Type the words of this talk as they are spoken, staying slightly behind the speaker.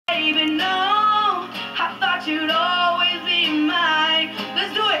thought you'd always be mine.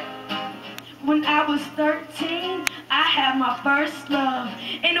 Let's do it. When I was 13, I had my first love.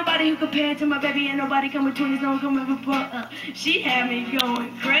 Ain't nobody who compared to my baby, ain't nobody come between us, no one come ever but she had me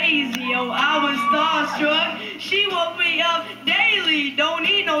going crazy, yo, I was starstruck. She woke me up daily, don't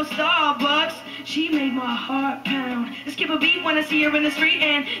need no Starbucks. She made my heart pound. I skip a beat when I see her in the street,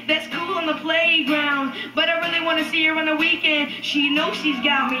 and that's cool on the playground. But I really want to see her on the weekend. She knows she's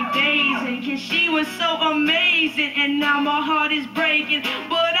got me dazing, cause she was so amazing. And now my heart is breaking,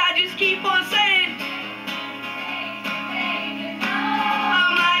 but I just keep on saying,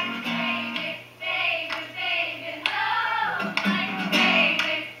 I'm like, baby, baby, baby, no. Like,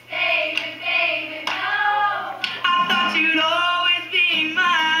 baby, baby, baby, no. I thought you'd always be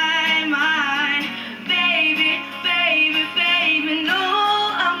mine, mine. Baby, baby, baby, no.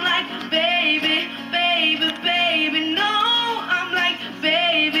 I'm like, baby, baby, baby, no. I'm like,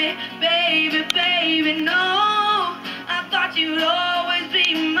 baby, baby, baby, no. I thought you'd always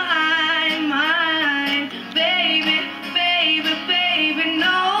be mine, mine. Baby, baby, baby,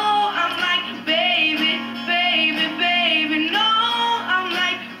 no. I'm like, baby, baby, baby, no. I'm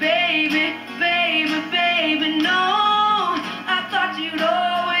like, baby, baby, baby, no. I thought you'd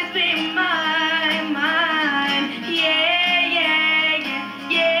always be mine, mine. Yeah, yeah,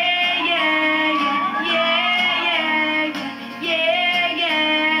 yeah, yeah, yeah, yeah, yeah, yeah,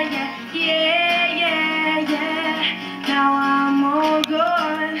 yeah, yeah, yeah, yeah. Now I'm all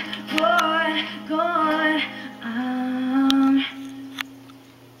gone, gone, gone. I'm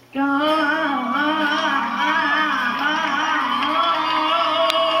gone.